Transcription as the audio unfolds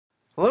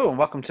Hello and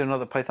welcome to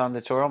another Python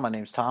tutorial. My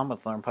name is Tom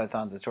with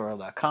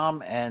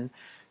LearnPythonTutorial.com, and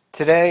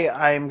today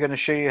I'm going to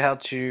show you how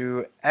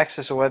to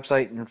access a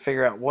website and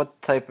figure out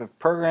what type of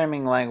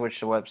programming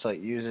language the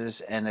website uses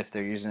and if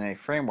they're using a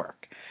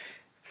frameworks.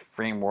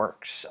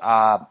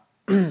 One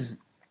of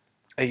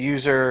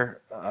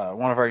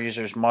our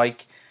users,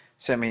 Mike,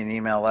 sent me an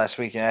email last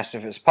week and asked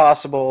if it's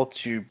possible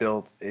to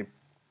build a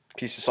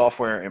piece of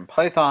software in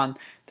Python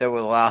that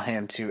would allow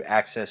him to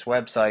access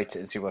websites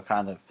and see what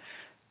kind of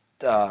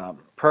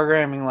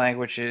programming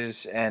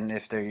languages and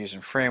if they're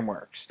using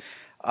frameworks.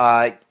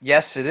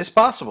 Yes, it is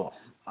possible.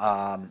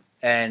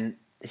 And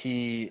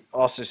he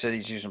also said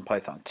he's using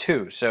Python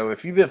 2. So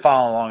if you've been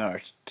following along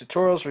our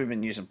tutorials, we've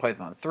been using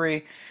Python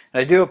 3.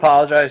 And I do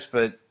apologize,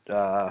 but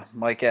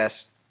Mike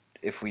asked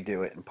if we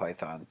do it in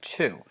Python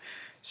 2.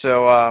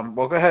 So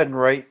we'll go ahead and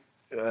write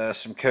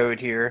some code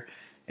here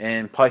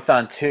in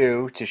Python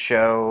 2 to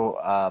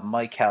show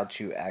Mike how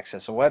to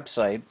access a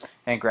website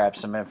and grab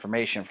some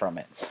information from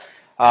it.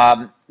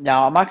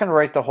 Now, I'm not going to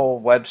write the whole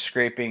web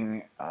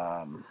scraping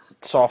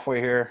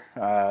software here.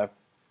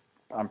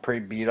 I'm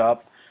pretty beat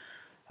up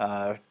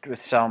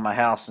with selling my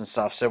house and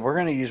stuff, so we're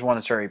going to use one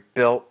that's already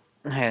built,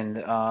 and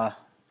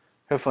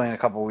hopefully in a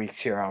couple weeks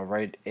here I'll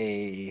write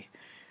a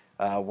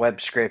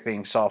web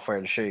scraping software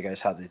to show you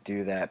guys how to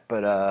do that.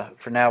 But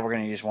for now, we're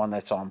going to use one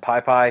that's on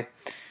PyPy,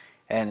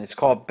 and it's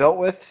called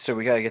BuiltWith, so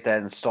we got to get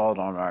that installed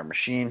on our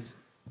machine.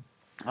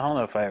 I don't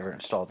know if I ever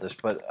installed this,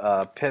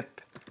 but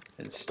pip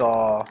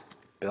install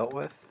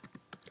BuiltWith,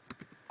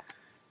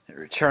 hit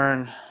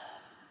return.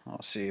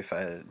 I'll see if I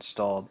had it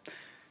installed.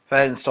 If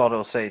I had installed,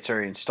 it'll say it's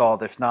already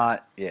installed. If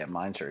not, yeah,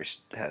 mine already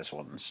has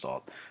one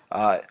installed.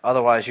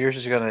 Otherwise, yours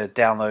is going to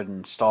download and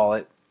install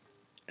it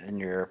in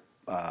your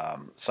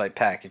site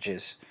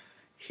packages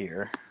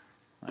here.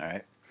 All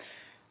right.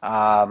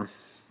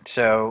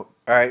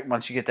 Alright,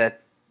 once you get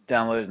that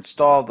downloaded and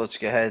installed, let's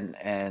go ahead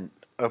and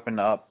open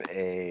up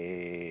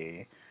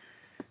a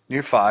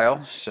new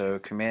file. So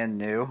command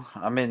new.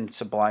 I'm in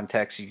Sublime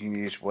Text. You can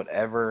use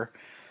whatever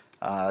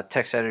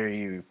text editor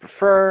you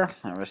prefer.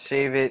 I'm going to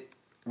save it.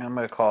 I'm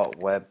going to call it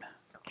webcheck.py.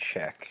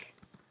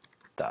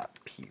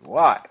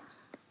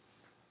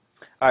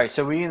 Alright,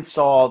 so we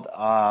installed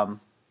a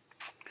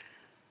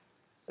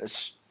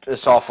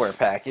software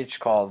package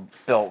called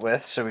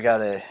BuiltWith. So we got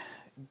to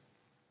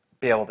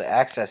be able to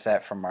access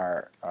that from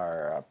our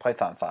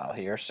Python file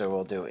here. So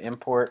we'll do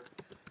import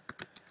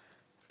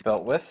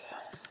BuiltWith.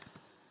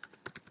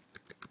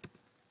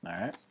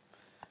 Alright,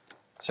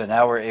 so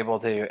now we're able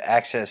to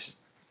access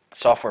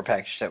software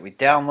package that we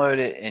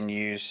downloaded and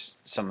use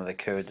some of the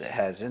code that it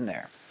has in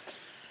there.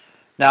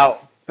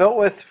 Now,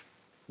 BuiltWith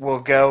will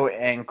go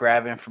and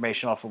grab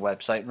information off a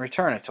website and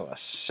return it to us.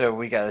 So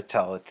we got to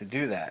tell it to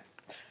do that.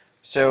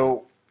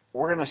 So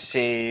we're going to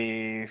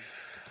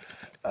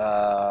save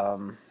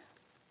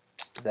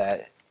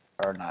that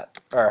or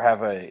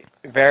have a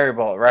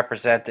variable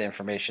represent the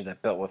information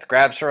that BuiltWith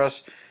grabs for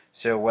us.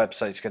 So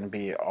website's going to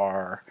be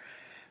our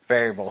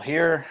variable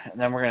here, and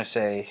then we're going to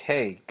say,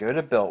 hey, go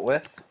to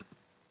BuiltWith,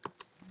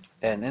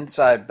 and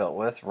inside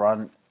BuiltWith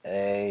run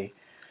a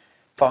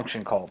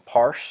function called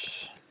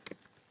parse,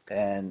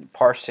 and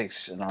parse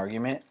takes an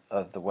argument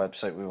of the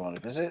website we want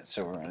to visit.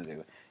 So we're going to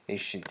do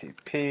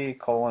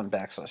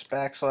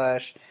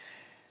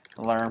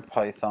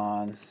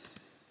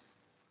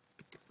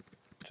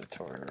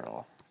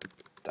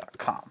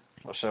http://learnpythontutorial.com.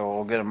 So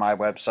we'll go to my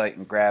website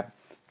and grab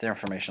the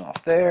information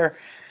off there,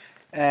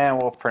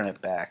 and we'll print it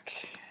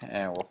back,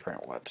 and we'll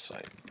print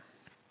website.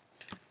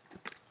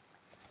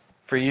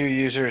 For you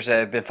users that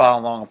have been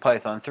following along in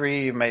Python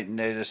 3, you might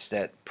notice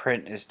that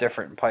print is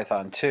different in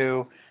Python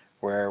 2,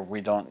 where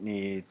we don't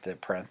need the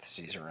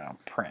parentheses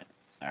around print.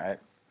 Alright,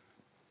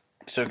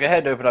 so go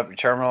ahead and open up your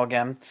terminal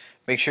again.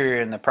 Make sure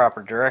you're in the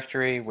proper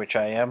directory, which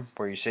I am,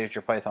 where you saved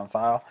your Python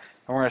file.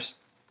 And we're going to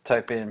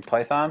type in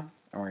Python,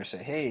 and we're going to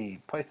say, hey,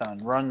 Python,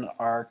 run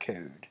our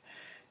code.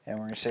 And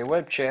we're going to say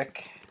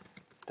webcheck.py.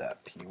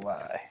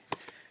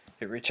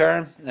 Hit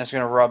return, and it's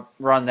going to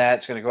run that.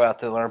 It's going to go out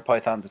to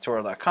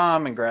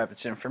LearnPythonTutorial.com and grab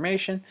its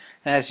information.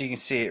 And as you can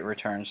see, it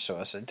returns to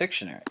us a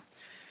dictionary.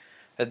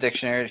 A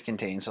dictionary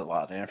contains a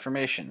lot of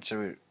information.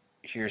 So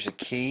here's a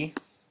key,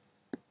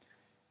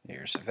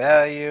 here's a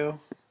value,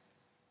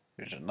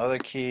 here's another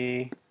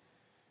key,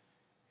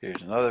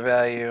 here's another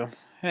value,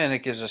 and it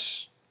gives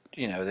us,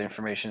 the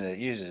information that it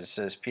uses. It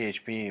says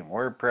PHP and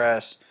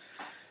WordPress,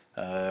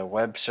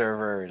 web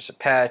server is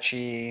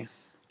Apache,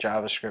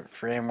 JavaScript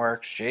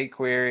frameworks,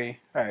 jQuery.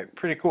 Alright,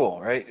 pretty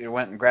cool, right? It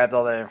went and grabbed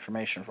all that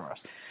information for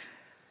us.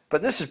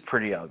 But this is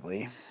pretty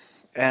ugly,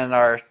 and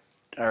our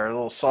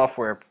little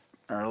software,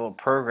 our little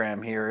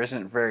program here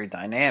isn't very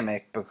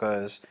dynamic,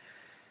 because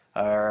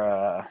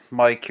our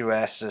Mike, who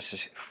asked us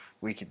if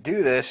we could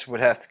do this, would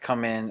have to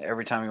come in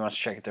every time he wants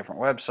to check a different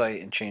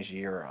website and change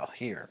the URL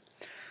here.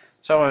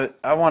 So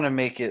I want to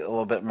make it a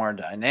little bit more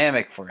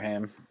dynamic for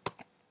him,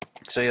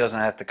 so he doesn't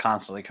have to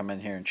constantly come in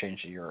here and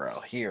change the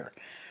URL here.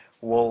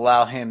 We'll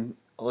allow him,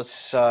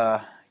 let's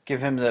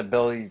give him the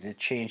ability to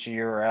change the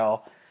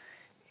URL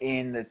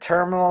in the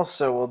terminal.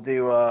 So we'll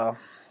do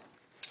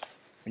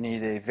We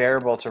need a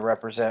variable to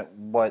represent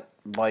what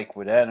Mike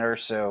would enter.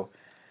 So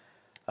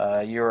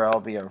URL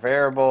will be our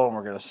variable, and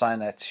we're going to assign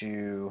that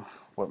to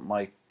what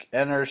Mike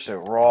enters. So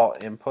raw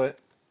input,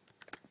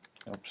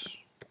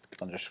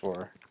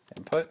 underscore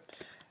input.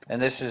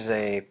 And this is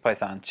a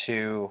Python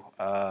 2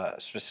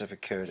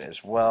 specific code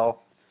as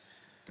well.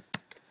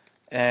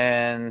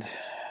 And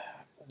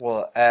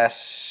we'll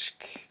ask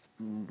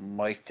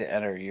Mike to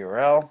enter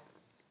URL.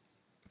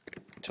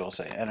 So we'll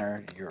say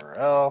enter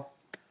URL.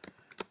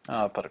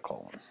 I'll put a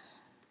colon.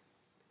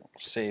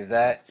 Save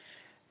that.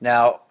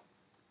 Now,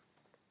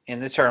 in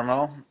the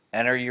terminal,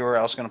 enter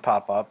URL is going to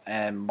pop up,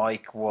 and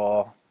Mike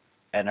will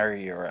enter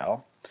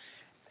URL,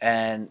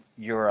 and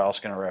URL is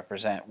going to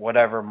represent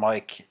whatever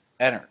Mike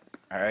entered.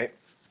 All right.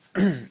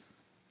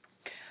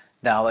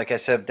 Now, like I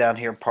said down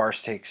here,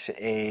 parse takes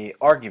a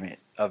argument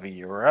of a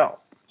URL.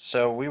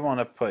 So we want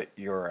to put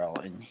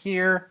URL in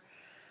here.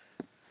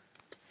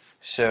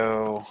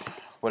 So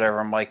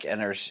whatever Mike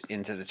enters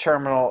into the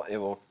terminal, it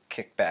will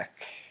kick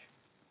back.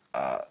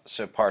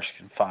 So parse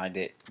can find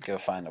it, go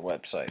find the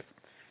website.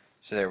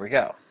 So there we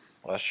go.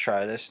 Let's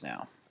try this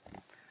now.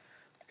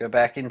 Go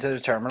back into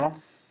the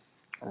terminal,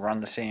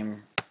 run the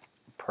same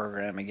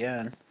program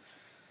again,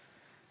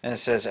 and it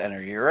says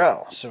enter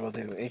URL. So we'll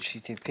do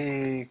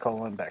http://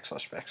 learn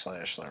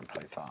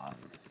Python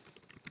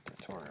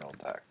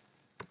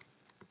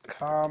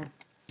tutorial.com,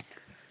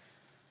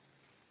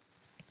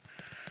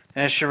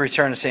 and it should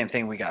return the same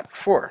thing we got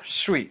before.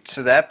 Sweet.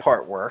 So that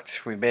part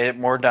worked. We made it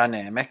more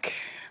dynamic,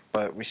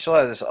 but we still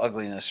have this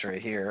ugliness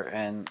right here,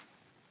 and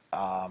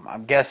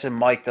I'm guessing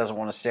Mike doesn't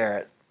want to stare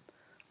at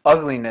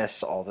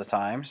ugliness all the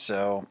time,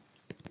 so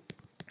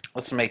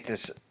let's make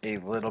this a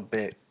little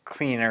bit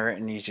cleaner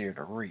and easier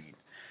to read.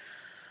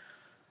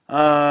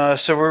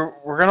 So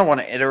we're going to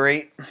want to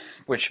iterate,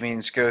 which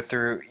means go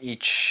through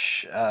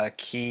each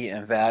key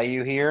and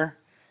value here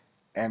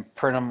and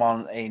print them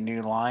on a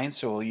new line.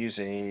 So we'll use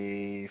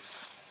a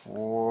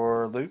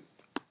for loop.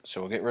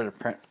 So we'll get rid of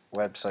print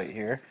website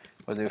here.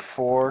 We'll do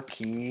for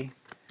key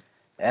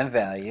and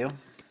value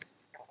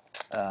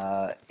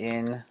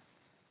in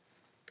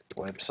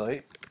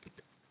website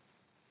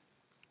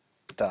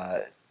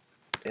dot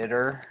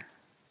iter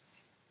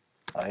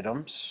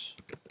items,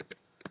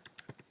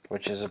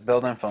 which is a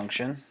built-in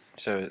function.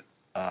 So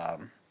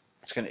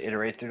it's going to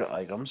iterate through the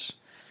items.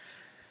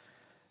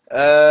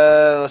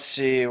 Let's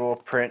see, we'll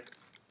print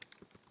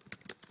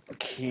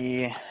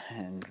key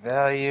and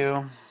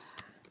value.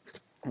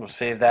 We'll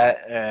save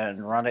that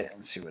and run it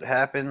and see what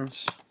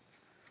happens.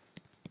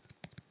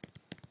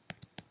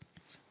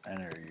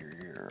 Enter your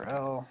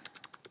URL.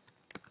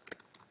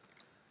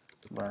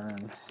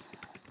 Learn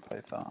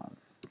Python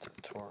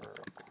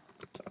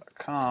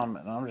tutorial.com,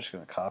 and I'm just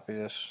going to copy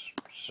this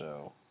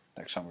so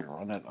next time we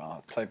run it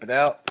I'll type it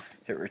out,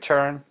 hit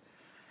return.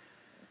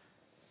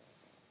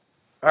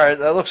 Alright,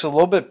 that looks a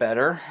little bit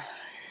better.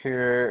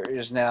 Here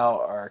is now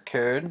our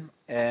code,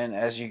 and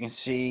as you can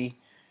see,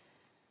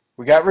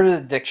 we got rid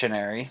of the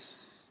dictionary,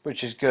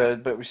 which is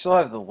good, but we still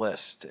have the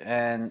list,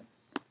 and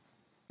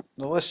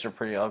the lists are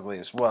pretty ugly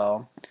as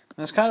well.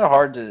 And it's kind of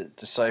hard to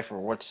decipher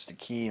what's the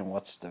key and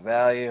what's the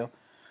value.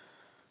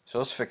 So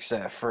let's fix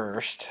that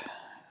first.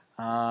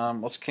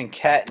 Let's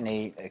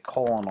concatenate a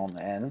colon on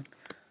the end.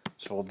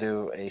 So we'll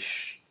do a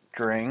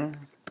string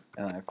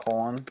and then a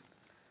colon.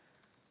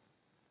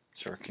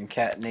 So we're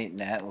concatenating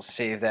that. Let's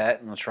save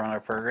that and let's run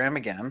our program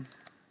again.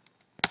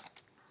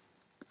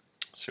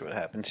 See what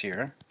happens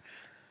here.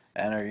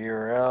 Enter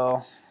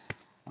URL.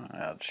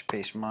 I'll just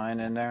paste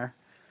mine in there.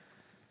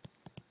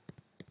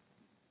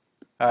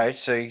 Alright,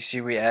 so you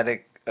see we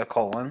added a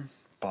colon,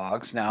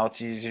 blogs. Now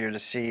it's easier to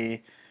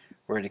see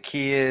where the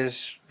key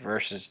is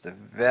versus the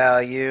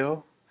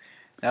value.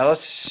 Now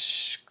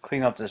let's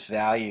clean up this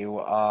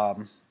value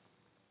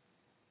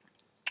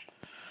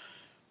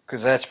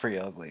because that's pretty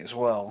ugly as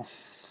well.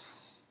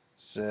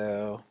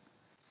 So,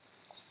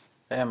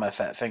 and my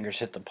fat fingers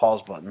hit the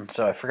pause button,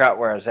 so I forgot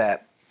where I was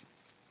at.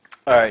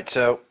 Alright,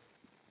 so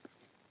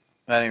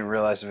I didn't even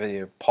realize the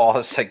video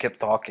paused. I kept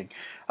talking.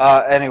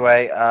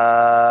 Anyway,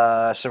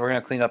 so we're going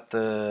to clean up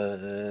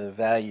the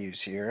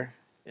values here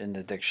in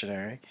the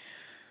dictionary.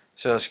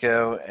 So let's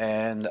go,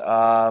 and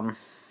to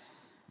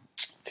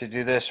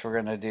do this we're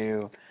going to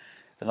do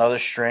another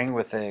string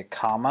with a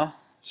comma.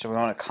 So we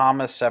want to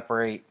comma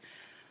separate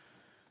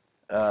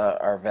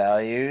our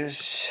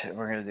values.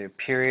 We're going to do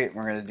period.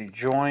 We're going to do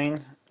join,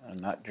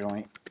 not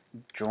joint,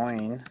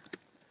 join.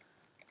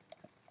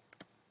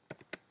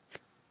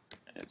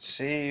 Hit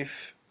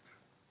save,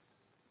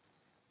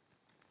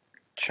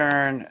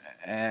 turn,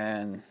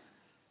 and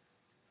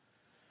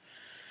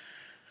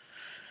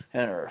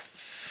enter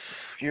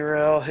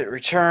URL, hit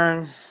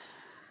return,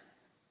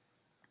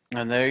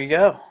 and there you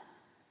go.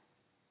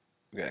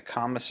 We got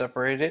comma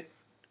separated,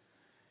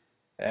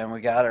 and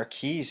we got our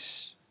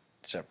keys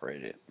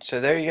separated. So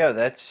there you go.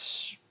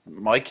 That's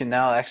Mike can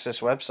now access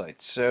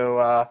websites.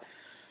 So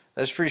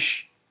that's pretty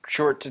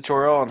short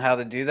tutorial on how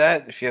to do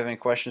that. If you have any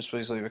questions,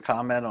 please leave a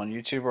comment on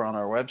YouTube or on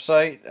our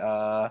website.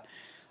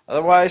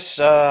 Otherwise,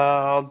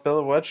 I'll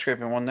build a web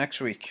scraping one next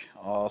week.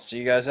 I'll see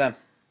you guys then.